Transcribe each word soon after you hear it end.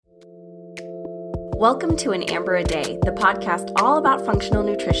Welcome to An Amber a Day, the podcast all about functional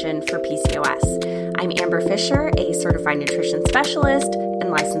nutrition for PCOS. I'm Amber Fisher, a certified nutrition specialist and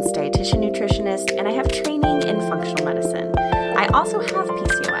licensed dietitian nutritionist, and I have training in functional medicine. I also have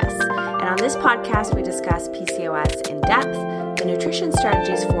PCOS, and on this podcast we discuss PCOS in depth, the nutrition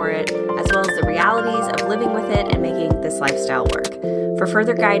strategies for it, as well as the realities of living with it and making this lifestyle work. For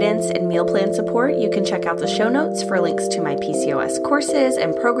further guidance and meal plan support, you can check out the show notes for links to my PCOS courses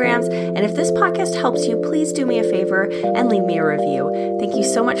and programs. And if this podcast helps you, please do me a favor and leave me a review. Thank you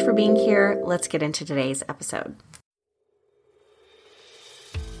so much for being here. Let's get into today's episode.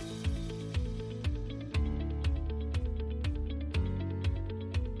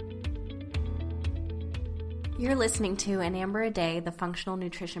 You're listening to An Amber a Day, the Functional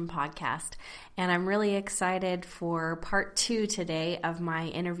Nutrition Podcast, and I'm really excited for part 2 today of my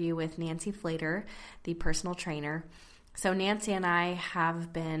interview with Nancy Flater, the personal trainer. So Nancy and I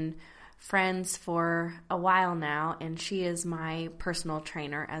have been friends for a while now, and she is my personal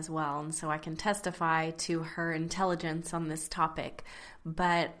trainer as well, and so I can testify to her intelligence on this topic.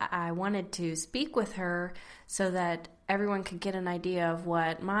 But I wanted to speak with her so that everyone could get an idea of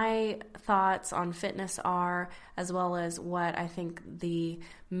what my thoughts on fitness are, as well as what I think the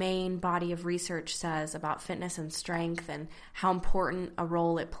main body of research says about fitness and strength and how important a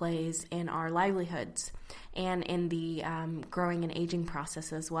role it plays in our livelihoods and in the growing and aging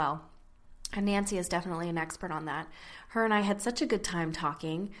process as well. And Nancy is definitely an expert on that. Her and I had such a good time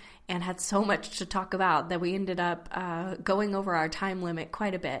talking and had so much to talk about that we ended up going over our time limit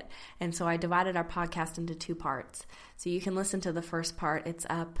quite a bit. And so I divided our podcast into 2 parts. So you can listen to the first part. It's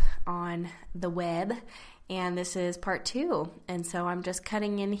up on the web. And this is part 2. And so I'm just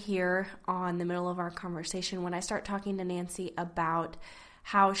cutting in here on the middle of our conversation when I start talking to Nancy about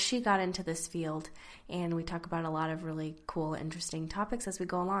how she got into this field, and we talk about a lot of really cool, interesting topics as we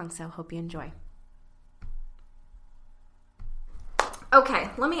go along, so hope you enjoy. Okay,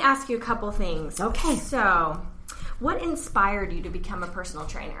 let me ask you a couple things. Okay. So, what inspired you to become a personal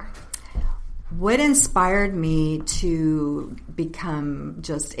trainer? What inspired me to become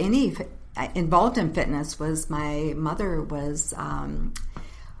just involved in fitness was my mother was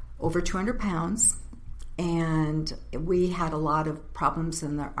over 200 pounds. And we had a lot of problems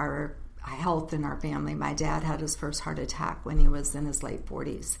in our health in our family. My dad had his first heart attack when he was in his late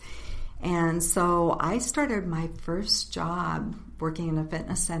 40s. And so I started my first job working in a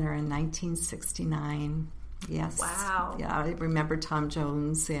fitness center in 1969. Yes. Wow. Yeah, I remember Tom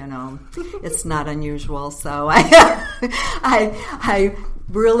Jones, it's not unusual. So I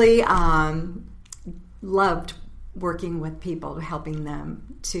really loved working with people, helping them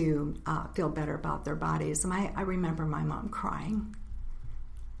to feel better about their bodies. And I remember my mom crying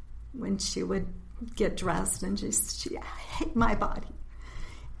when she would get dressed, and I hate my body.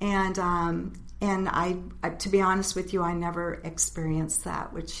 And I, to be honest with you, I never experienced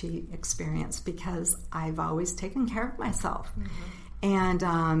that which she experienced because I've always taken care of myself.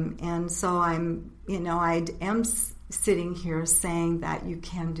 Mm-hmm. And so I am sitting here saying that you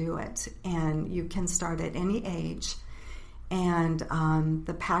can do it, and you can start at any age. And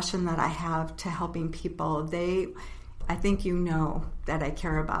the passion that I have to helping people, I think that I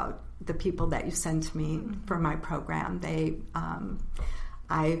care about the people that you send to me for my program.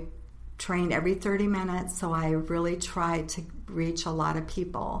 I train every 30 minutes, so I really try to reach a lot of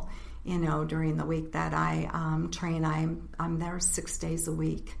people. During the week that I train, I'm there 6 days a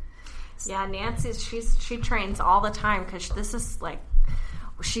week. Yeah, Nancy, she trains all the time because this is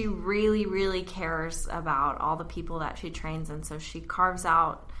she really, really cares about all the people that she trains, and so she carves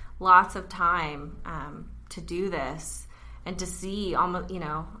out lots of time to do this and to see almost,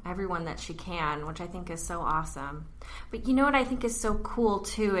 everyone that she can, which I think is so awesome. But what I think is so cool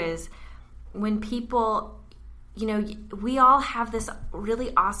too is when people, we all have this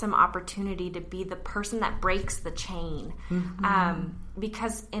really awesome opportunity to be the person that breaks the chain. Mm-hmm.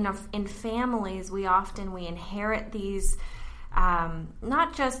 Because in families, we inherit these,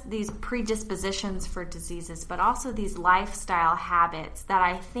 not just these predispositions for diseases, but also these lifestyle habits that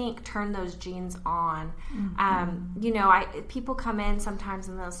I think turn those genes on. Mm-hmm. People come in sometimes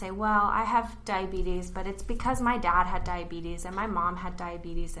and they'll say, well, I have diabetes, but it's because my dad had diabetes and my mom had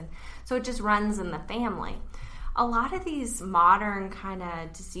diabetes, and so it just runs in the family. A lot of these modern kind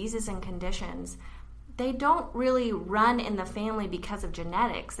of diseases and conditions, they don't really run in the family because of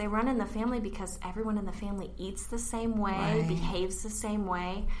genetics. They run in the family because everyone in the family eats the same way, right, behaves the same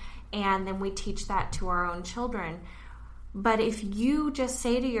way, and then we teach that to our own children. But if you just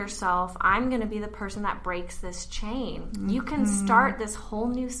say to yourself, I'm going to be the person that breaks this chain, mm-hmm, you can start this whole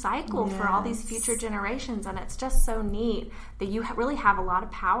new cycle, yes, for all these future generations. And it's just so neat that you really have a lot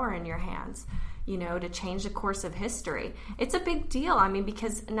of power in your hands. to change the course of history. It's a big deal. I mean,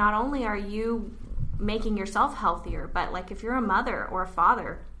 because not only are you making yourself healthier, but like if you're a mother or a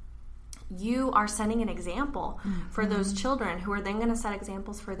father, you are setting an example for those children who are then going to set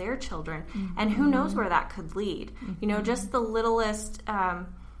examples for their children. And who knows where that could lead. Just the littlest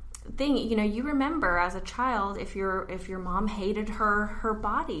thing, you remember as a child, if your mom hated her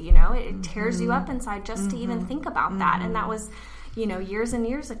body, it tears you up inside just to even think about that. And that was, years and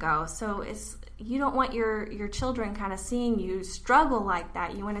years ago. So you don't want your children kind of seeing you struggle like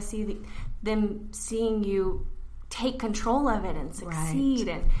that. You want to see them seeing you take control of it and succeed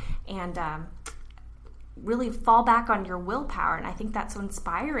and really fall back on your willpower. And I think that's so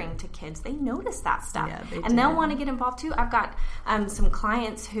inspiring to kids. They notice that stuff. Yeah, they'll want to get involved too. I've got some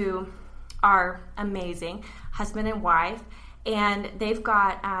clients who are amazing, husband and wife, and they've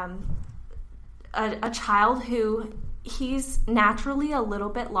got a child who he's naturally a little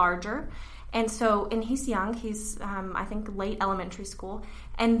bit larger. And he's young. He's, I think, late elementary school.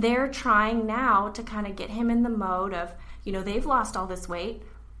 And they're trying now to kind of get him in the mode of, they've lost all this weight,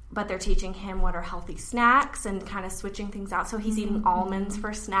 but they're teaching him what are healthy snacks and kind of switching things out. So he's eating almonds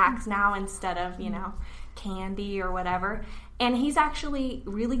for snacks now instead of, candy or whatever. And he's actually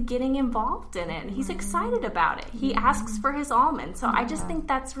really getting involved in it. And he's excited about it. He asks for his almonds. So I just think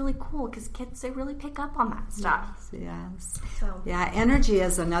that's really cool because kids, they really pick up on that stuff. Yes. So. Yeah, energy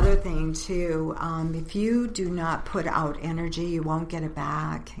is another thing, too. If you do not put out energy, you won't get it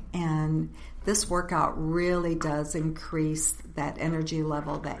back. And this workout really does increase that energy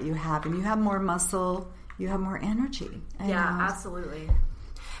level that you have. And you have more muscle, you have more energy. Yeah, absolutely.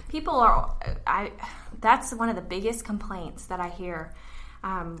 That's one of the biggest complaints that I hear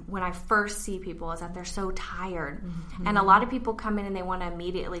when I first see people is that they're so tired. And a lot of people come in and they want to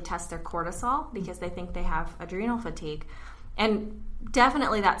immediately test their cortisol because they think they have adrenal fatigue. And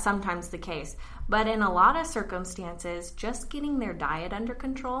definitely that's sometimes the case. But in a lot of circumstances, just getting their diet under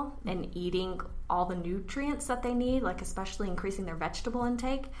control and eating all the nutrients that they need, like especially increasing their vegetable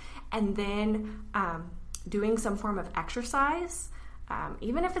intake, and then doing some form of exercise,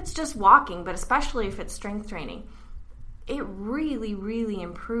 even if it's just walking, but especially if it's strength training, it really, really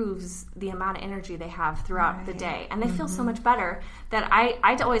improves the amount of energy they have throughout the day. And they feel so much better that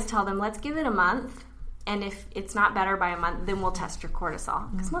I always tell them, let's give it a month. And if it's not better by a month, then we'll test your cortisol.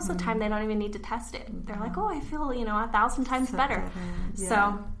 Because most of the time, they don't even need to test it. They're like, oh, I feel, 1,000 times better. Yeah.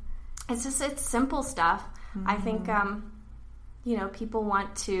 So it's simple stuff. I think, people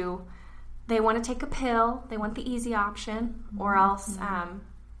want to take a pill. They want the easy option, or else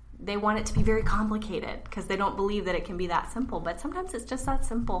they want it to be very complicated because they don't believe that it can be that simple. But sometimes it's just that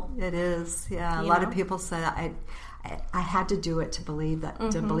simple. It is, yeah. A lot of people say I had to do it to believe that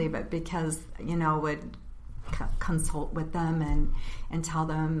to believe it because would consult with them and tell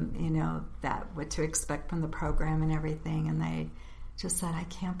them that what to expect from the program and everything, and they just said, I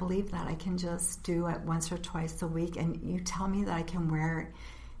can't believe that I can just do it once or twice a week, and you tell me that I can wear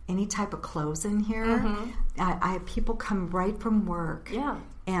any type of clothes in here. I have people come right from work,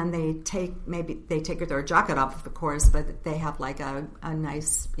 and they take their jacket off, of course, but they have like a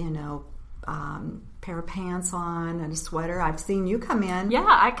nice pair of pants on and a sweater. I've seen you come in. Yeah,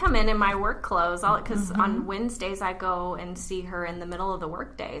 I come in my work clothes because on Wednesdays I go and see her in the middle of the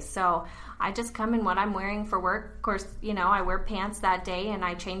work day. So I just come in what I'm wearing for work. Of course, I wear pants that day and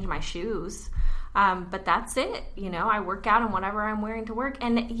I change my shoes. But that's it. I work out in whatever I'm wearing to work.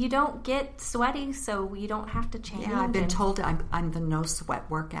 And you don't get sweaty, so you don't have to change. Yeah, I've been told I'm the no sweat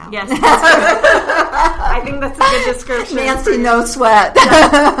workout. Yes. I think that's a good description. Nancy, no sweat.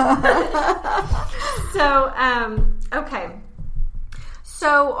 So, okay.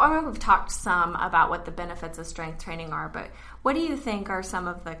 So, we've talked some about what the benefits of strength training are, but what do you think are some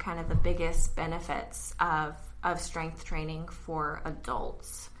of the kind of the biggest benefits of strength training for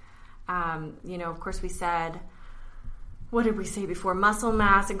adults? Of course we said, what did we say before? Muscle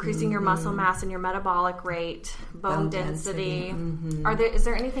mass, increasing your muscle mass and your metabolic rate, bone density. Is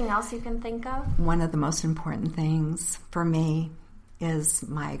there anything else you can think of? One of the most important things for me is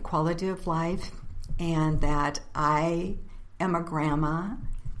my quality of life, and that I am a grandma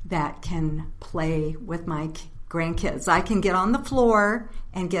that can play with my grandkids. I can get on the floor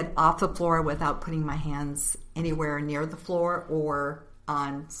and get off the floor without putting my hands anywhere near the floor or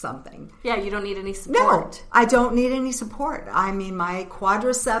on something. Yeah, you don't need any support. No, I don't need any support. I mean, my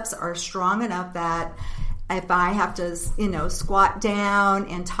quadriceps are strong enough that if I have to, squat down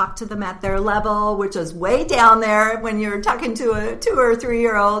and talk to them at their level, which is way down there when you're talking to a 2 or 3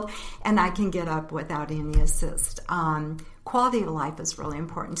 year old, and I can get up without any assist. quality of life is really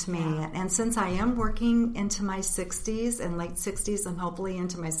important to me. Yeah. And since I am working into my 60s and late 60s and hopefully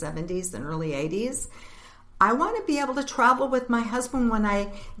into my 70s and early 80s, I want to be able to travel with my husband when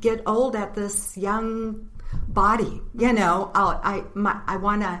I get old at this young body. You know, I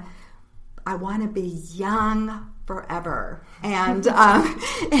want to be young forever. And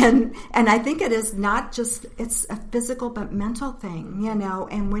and I think it is not just, it's a physical but mental thing, you know.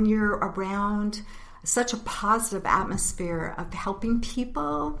 And when you're around such a positive atmosphere of helping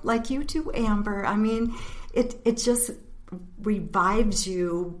people like you do, Amber, I mean, it just revives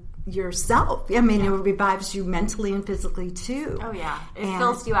you yourself. I mean, it revives you mentally and physically too. Oh yeah, it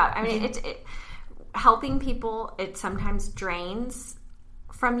fills you out. I mean, it helping people, it sometimes drains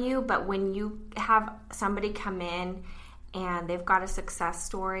from you, but when you have somebody come in and they've got a success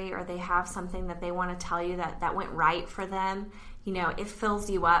story or they have something that they want to tell you that went right for them, you know, it fills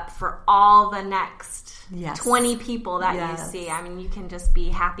you up for all the next 20 people that you see. I mean, you can just be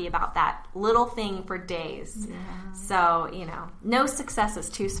happy about that little thing for days. Yeah. So, you know, no success is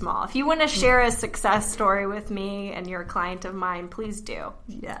too small. If you want to share a success story with me and you're a client of mine, please do.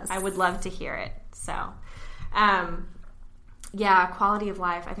 Yes. I would love to hear it. So, yeah, quality of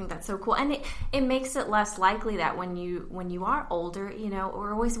life. I think that's so cool, and it makes it less likely that when you are older, you know,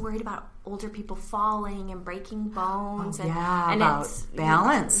 we're always worried about older people falling and breaking bones, and about it's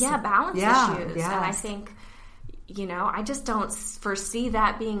balance. Balance issues. Yes. And I think, you know, I just don't foresee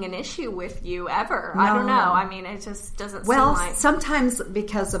that being an issue with you ever. No. I don't know. I mean, it just doesn't seem like... sometimes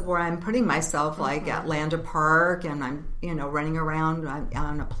because of where I'm putting myself, like at Lander Park, and I'm, you know, running around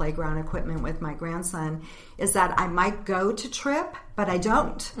on a playground equipment with my grandson, is that I might go to trip, but I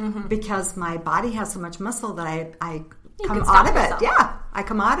don't because my body has so much muscle that I come out of it. Yeah, I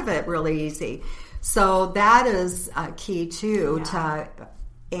come out of it really easy. So that is key too to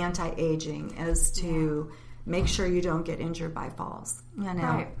anti-aging, is to... make sure you don't get injured by falls, you know.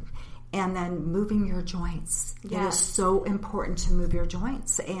 Right. And then moving your joints. Yes. It is so important to move your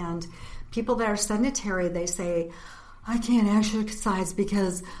joints. And people that are sedentary, they say, I can't exercise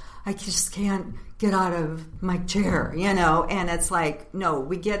because I just can't get out of my chair, you know. And it's like, no,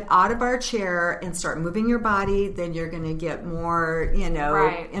 we get out of our chair and start moving your body, then you're going to get more, you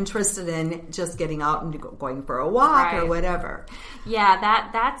know, interested in just getting out and going for a walk or whatever. Yeah,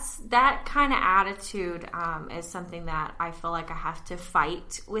 that kind of attitude is something that I feel like I have to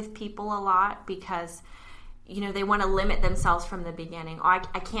fight with people a lot, because, you know, they want to limit themselves from the beginning. Oh,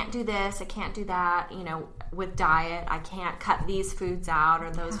 I can't do this, I can't do that, you know, with diet. I can't cut these foods out or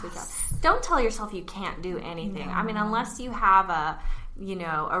those foods out. Don't tell yourself you can't do anything. No. I mean, unless you have a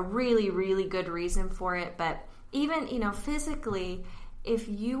really, really good reason for it. But even, you know, physically, if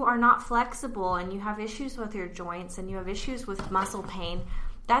you are not flexible and you have issues with your joints and you have issues with muscle pain,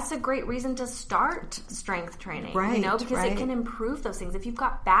 that's a great reason to start strength training, you know, because it can improve those things. If you've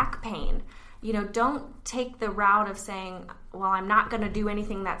got back pain, you know, don't take the route of saying, well, I'm not going to do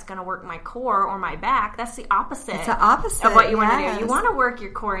anything that's going to work my core or my back. That's the opposite. It's the opposite of what you want to do. You want to work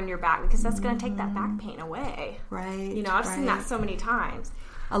your core and your back because that's going to take that back pain away. Right. You know, I've seen that so many times.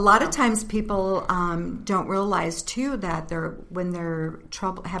 A lot of times people don't realize, too, that when they're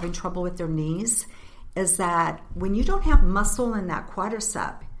having trouble with their knees, is that when you don't have muscle in that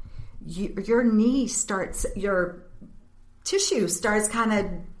quadricep, your knee starts, your tissue starts kind of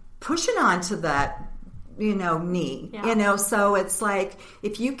pushing onto that, you know, knee, you know, so it's like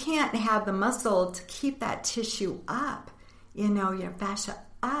if you can't have the muscle to keep that tissue up, you know, your fascia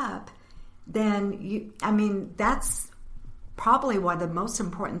up, then that's probably one of the most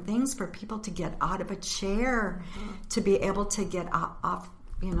important things for people to get out of a chair, to be able to get off,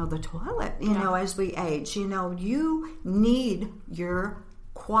 you know, the toilet, you know, as we age. You know, you need your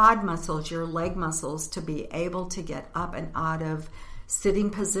quad muscles, your leg muscles to be able to get up and out of sitting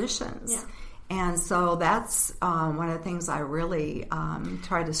positions. Yeah. And so that's one of the things I really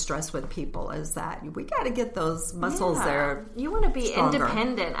try to stress with people, is that we got to get those muscles there. You want to be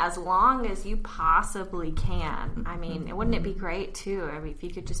independent as long as you possibly can. I mean, wouldn't it be great too? I mean, if you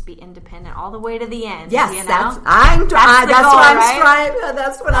could just be independent all the way to the end. Yes, you know? that's what I'm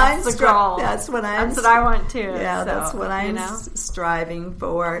I want too. Yeah, so, that's what I'm striving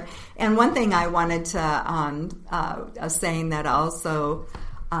for. And one thing I wanted to a saying that also.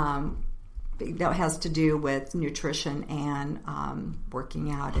 That has to do with nutrition and working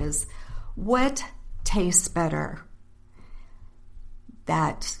out is, what tastes better?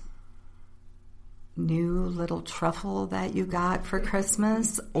 That new little truffle that you got for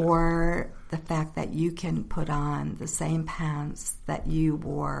Christmas, or the fact that you can put on the same pants that you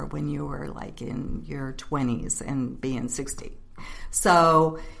wore when you were like in your 20s and being 60?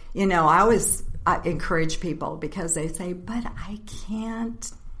 So, you know, I always encourage people because they say, but I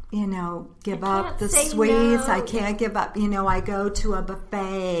can't, give up the sweets. No. I can't give up. I go to a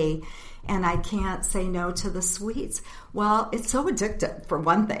buffet and I can't say no to the sweets. Well, it's so addictive for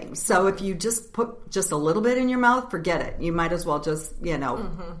one thing. So if you just put just a little bit in your mouth, forget it. You might as well just,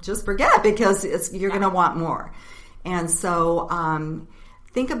 just forget it because you're going to want more. And so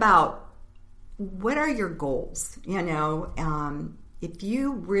think about what are your goals? If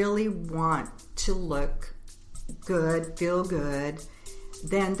you really want to look good, feel good,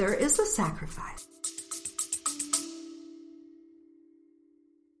 then there is a sacrifice.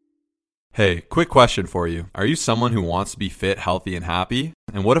 Hey, quick question for you. Are you someone who wants to be fit, healthy, and happy?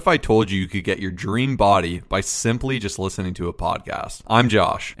 And what if I told you could get your dream body by simply just listening to a podcast? I'm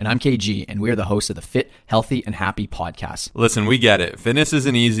Josh. And I'm KG, and we are the hosts of the Fit, Healthy, and Happy podcast. Listen, we get it. Fitness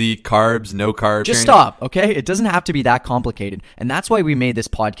isn't easy. Carbs, no carbs. Just stop, okay? It doesn't have to be that complicated. And that's why we made this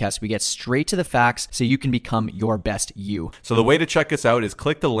podcast. We get straight to the facts so you can become your best you. So the way to check us out is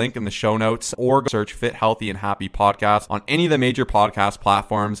click the link in the show notes or search Fit, Healthy, and Happy podcast on any of the major podcast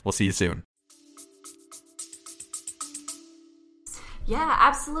platforms. We'll see you soon. Yeah,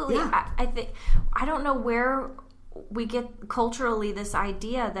 absolutely. Yeah. I think I don't know where we get culturally this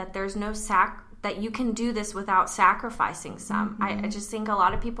idea that there's no that you can do this without sacrificing some. I just think a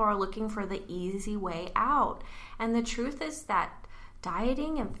lot of people are looking for the easy way out. And the truth is that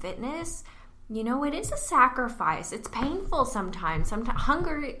dieting and fitness, it is a sacrifice. It's painful sometimes. Sometimes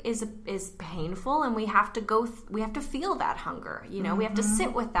hunger is painful, and we have to feel that hunger. We have to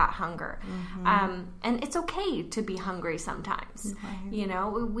sit with that hunger, and it's okay to be hungry sometimes.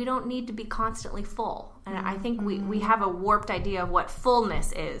 Right. We don't need to be constantly full, and I think we have a warped idea of what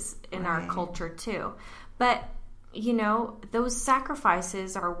fullness is in our culture too. But those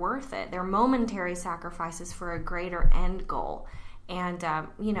sacrifices are worth it. They're momentary sacrifices for a greater end goal, and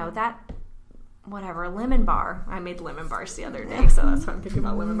that. Whatever, lemon bar. I made lemon bars the other day, so that's why I'm thinking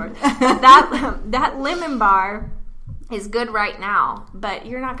about lemon bars. But that lemon bar is good right now, but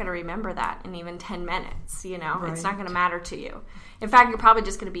you're not going to remember that in even 10 minutes, Right. It's not going to matter to you. In fact, you're probably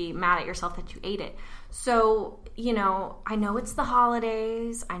just going to be mad at yourself that you ate it. So, I know it's the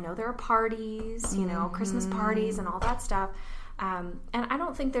holidays. I know there are parties, Christmas parties and all that stuff. And I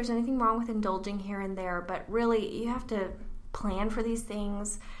don't think there's anything wrong with indulging here and there, but really you have to plan for these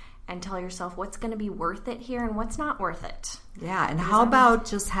things and tell yourself what's going to be worth it here and what's not worth it. Yeah, and how about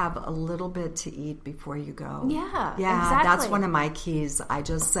just have a little bit to eat before you go? Yeah, exactly. That's one of my keys. I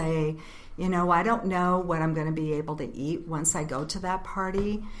just say, I don't know what I'm going to be able to eat once I go to that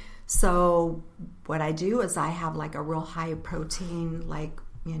party. So what I do is I have like a real high protein,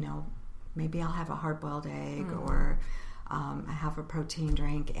 maybe I'll have a hard-boiled egg or I have a protein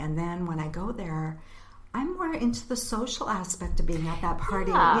drink. And then when I go there, I'm more into the social aspect of being at that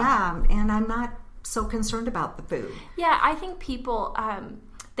party. Yeah, and I'm not so concerned about the food. Yeah, I think people,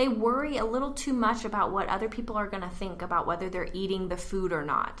 they worry a little too much about what other people are going to think about whether they're eating the food or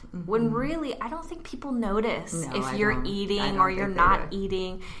not. When really, I don't think people notice if you're eating or you're not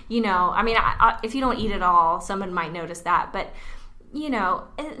eating. If you don't eat at all, someone might notice that. But, no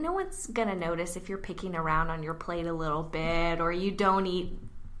one's going to notice if you're picking around on your plate a little bit or you don't eat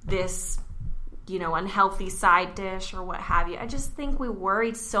this unhealthy side dish or what have you. I just think we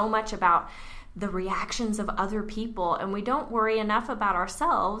worried so much about the reactions of other people, and we don't worry enough about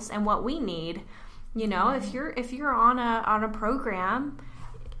ourselves and what we need. If you're on a program,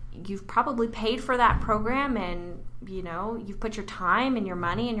 you've probably paid for that program, and you've put your time and your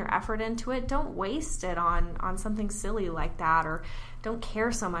money and your effort into it. Don't waste it on something silly like that, or don't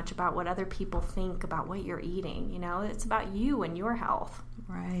care so much about what other people think about what you're eating. It's about you and your health.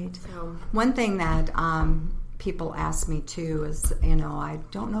 Right. So one thing that people ask me too is, I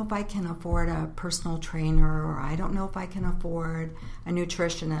don't know if I can afford a personal trainer, or I don't know if I can afford a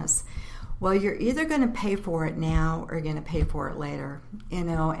nutritionist. Well, you're either going to pay for it now or you're going to pay for it later,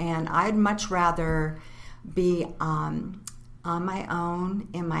 and I'd much rather be on my own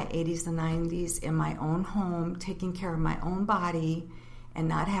in my 80s and 90s in my own home, taking care of my own body and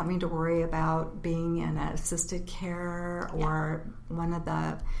not having to worry about being in an assisted care or one of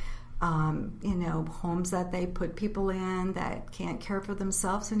the homes that they put people in that can't care for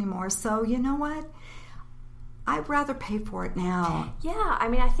themselves anymore. So you know what? I'd rather pay for it now. Yeah,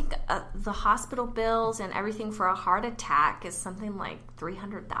 I think the hospital bills and everything for a heart attack is something like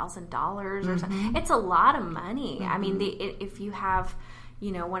 $300,000 or something. It's a lot of money. If you have,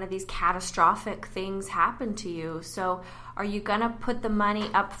 one of these catastrophic things happen to you. So are you going to put the money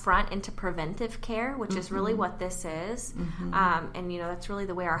up front into preventive care, which is really what this is? And, that's really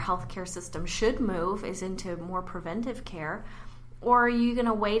the way our healthcare system should move, is into more preventive care. or are you going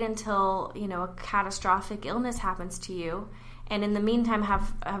to wait until, a catastrophic illness happens to you, and in the meantime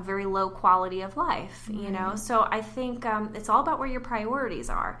have a very low quality of life, So I think it's all about where your priorities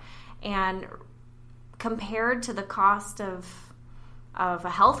are. And compared to the cost of a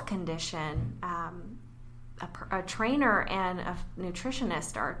health condition, a trainer and a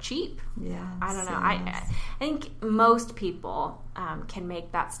nutritionist are cheap. Yes, I don't know. I think most people can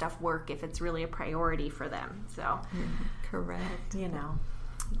make that stuff work if it's really a priority for them. So, correct.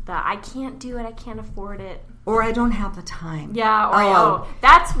 I can't do it. I can't afford it. Or I don't have the time. Yeah. Or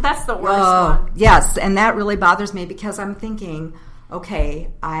that's the worst one. Yes, and that really bothers me because I'm thinking, okay,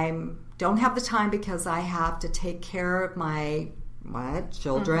 don't have the time because I have to take care of my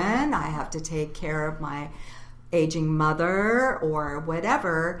children. Mm-hmm. I have to take care of my aging mother or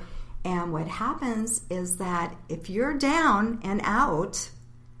whatever. And what happens is that if you're down and out,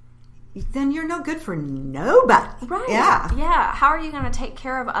 then you're no good for nobody. Right. Yeah. Yeah. How are you going to take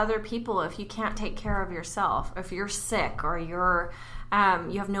care of other people if you can't take care of yourself? If you're sick or you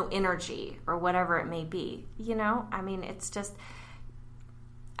have no energy or whatever it may be. It's just...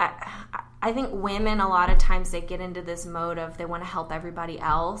 I think women, a lot of times, they get into this mode of they want to help everybody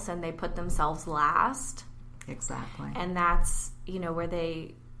else and they put themselves last. Exactly. And that's, where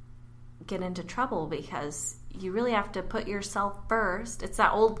they get into trouble because you really have to put yourself first. It's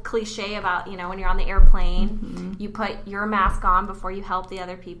that old cliche about, when you're on the airplane, you put your mask on before you help the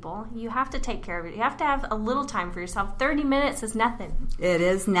other people. You have to take care of it. You have to have a little time for yourself. 30 minutes is nothing. It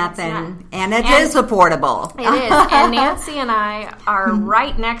is nothing. And it is affordable. It is. And Nancy and I are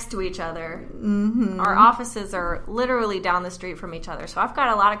right next to each other. Mm-hmm. Our offices are literally down the street from each other. So I've got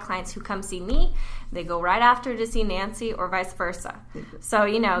a lot of clients who come see me. They go right after to see Nancy or vice versa. So,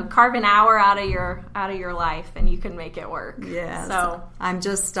 carve an hour out of your life and you can make it work. Yes. So I'm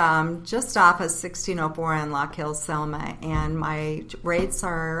just off of 1604 in Lock Hill, Selma, and my rates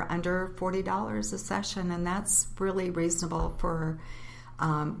are under $40 a session, and that's really reasonable for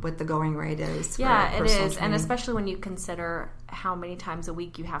what the going rate is. Yeah, for it is, training. and especially when you consider how many times a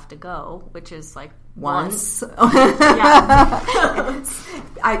week you have to go, which is like once. Yeah.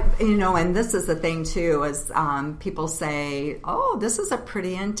 And this is the thing too, is people say, "Oh, this is a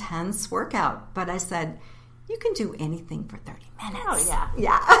pretty intense workout," but I said, you can do anything for 30 minutes. Oh, yeah.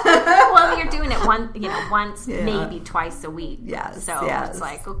 Yeah. Well, you're doing it once, maybe twice a week. Yes. So it's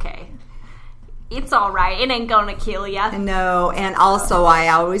like, okay, it's all right. It ain't going to kill you. No, and also I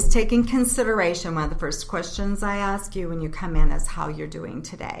always take in consideration, one of the first questions I ask you when you come in is how you're doing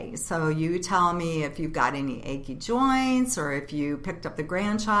today. So you tell me if you've got any achy joints or if you picked up the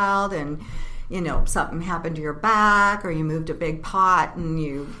grandchild and something happened to your back, or you moved a big pot and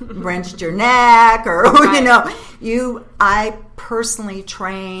you wrenched your neck, or right. I personally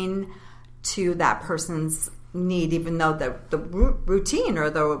train to that person's need, even though the routine or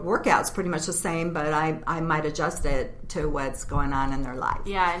the workout's pretty much the same, but I might adjust it to what's going on in their life.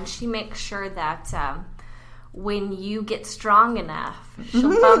 Yeah, and she makes sure that when you get strong enough,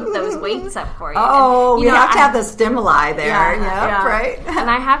 she'll bump those weights up for you. Oh, and, you have to have the stimuli there. Yeah. Right. And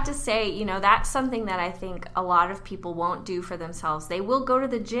I have to say, that's something that I think a lot of people won't do for themselves. They will go to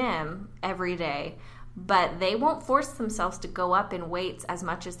the gym every day, but they won't force themselves to go up in weights as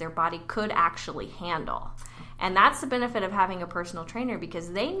much as their body could actually handle. And that's the benefit of having a personal trainer,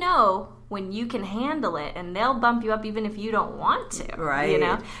 because they know when you can handle it, and they'll bump you up even if you don't want to.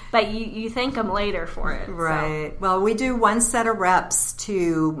 Right. But you thank them later for it. Right. So. Well, we do one set of reps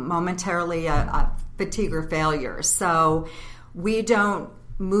to momentarily fatigue or failure. So we don't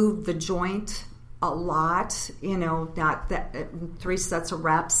move the joint a lot, not that 3 sets of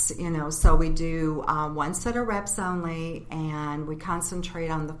reps, so we do 1 set of reps only, and we concentrate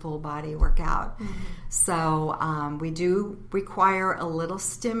on the full body workout. Mm-hmm. So we do require a little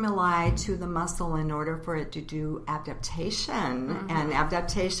stimuli to the muscle in order for it to do adaptation. Mm-hmm. And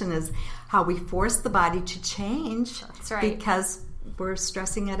adaptation is how we force the body to change. That's right. Because we're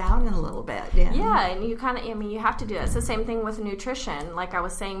stressing it out in a little bit. Yeah, and you you have to do it. It's the same thing with nutrition. Like I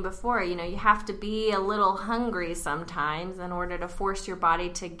was saying before, you have to be a little hungry sometimes in order to force your body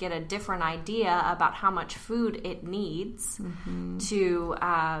to get a different idea about how much food it needs to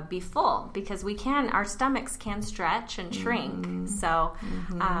be full. Because our stomachs can stretch and shrink. So,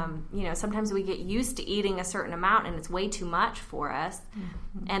 sometimes we get used to eating a certain amount and it's way too much for us.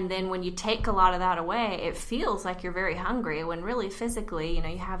 And then when you take a lot of that away, it feels like you're very hungry, when really physically,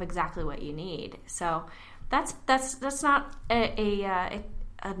 you have exactly what you need. So that's not a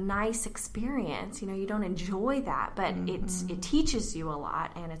nice experience. You don't enjoy that, but it teaches you a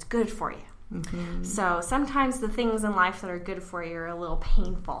lot, and it's good for you. Mm-hmm. So sometimes the things in life that are good for you are a little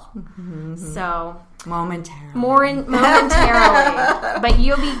painful. Mm-hmm. So momentarily, but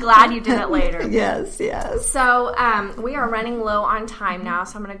you'll be glad you did it later. Yes. So we are running low on time now,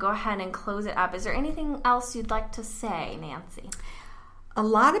 so I'm going to go ahead and close it up. Is there anything else you'd like to say, Nancy? A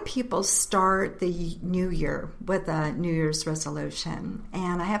lot of people start the new year with a New Year's resolution,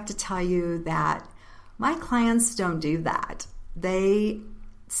 and I have to tell you that my clients don't do that. They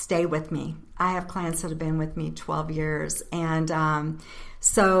stay with me. I have clients that have been with me 12 years, and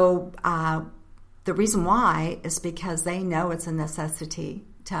so the reason why is because they know it's a necessity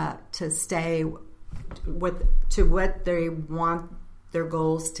to stay to what they want their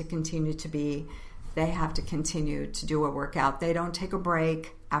goals to continue to be. They have to continue to do a workout. They don't take a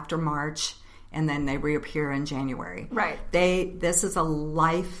break after March and then they reappear in January. Right. This is a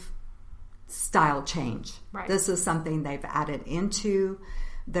lifestyle change. Right. This is something they've added into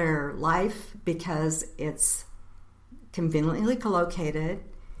their life because it's conveniently located.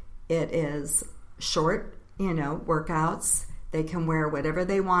 It is short, workouts. They can wear whatever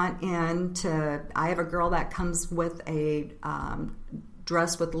they want I have a girl that comes with a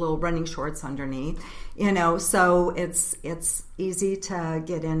dress with little running shorts underneath, so it's easy to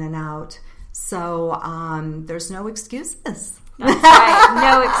get in and out. So there's no excuses. That's right.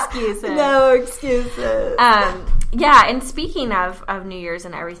 No excuses. No excuses. Yeah, and speaking of New Year's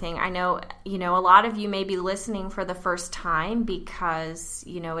and everything, I know, a lot of you may be listening for the first time because,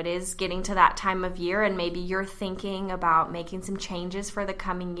 it is getting to that time of year and maybe you're thinking about making some changes for the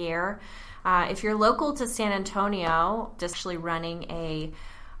coming year. If you're local to San Antonio, just actually running a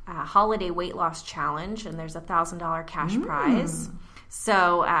holiday weight loss challenge, and there's $1,000 cash prize.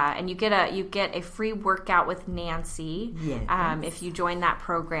 So, and you get a free workout with Nancy if you join that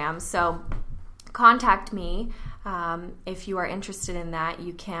program. So, contact me if you are interested in that.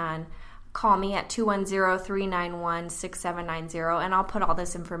 You can call me at 210-391-6790, and I'll put all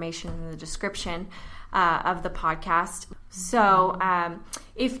this information in the description of the podcast. So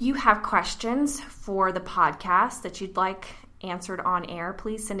if you have questions for the podcast that you'd like answered on air,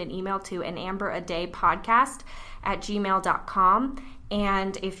 please send an email to anamberadaypodcast@gmail.com.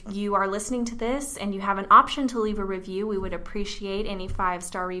 And if you are listening to this and you have an option to leave a review, we would appreciate any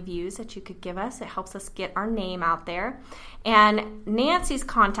 5-star reviews that you could give us. It helps us get our name out there. And Nancy's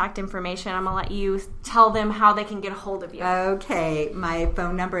contact information, I'm going to let you tell them how they can get a hold of you. Okay. My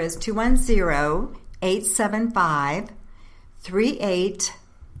phone number is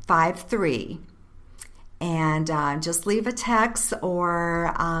 210-875-3853. And just leave a text,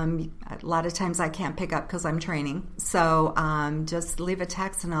 or a lot of times I can't pick up because I'm training. So just leave a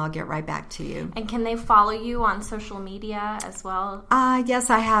text and I'll get right back to you. And can they follow you on social media as well?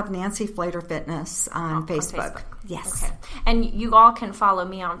 Yes, I have Nancy Flater Fitness on Facebook. Yes. Okay. And you all can follow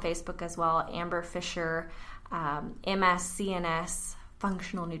me on Facebook as well, Amber Fisher, MSCNS.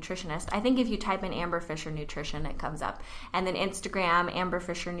 Functional nutritionist. I think if you type in Amber Fisher Nutrition, it comes up. And then Instagram, Amber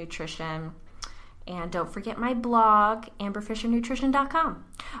Fisher Nutrition. And don't forget my blog, amberfishernutrition.com.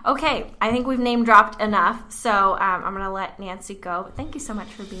 Okay, I think we've name dropped enough, so I'm going to let Nancy go. But thank you so much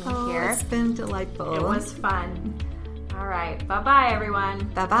for being here. It's been delightful. It was fun. All right, bye-bye, everyone.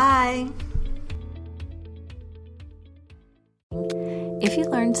 Bye-bye. If you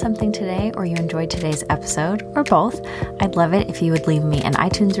learned something today or you enjoyed today's episode, or both, I'd love it if you would leave me an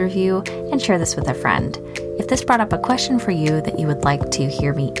iTunes review and share this with a friend. If this brought up a question for you that you would like to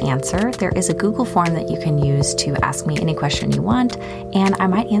hear me answer, there is a Google form that you can use to ask me any question you want, and I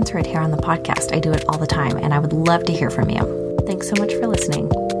might answer it here on the podcast. I do it all the time, and I would love to hear from you. Thanks so much for listening.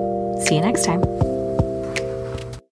 See you next time.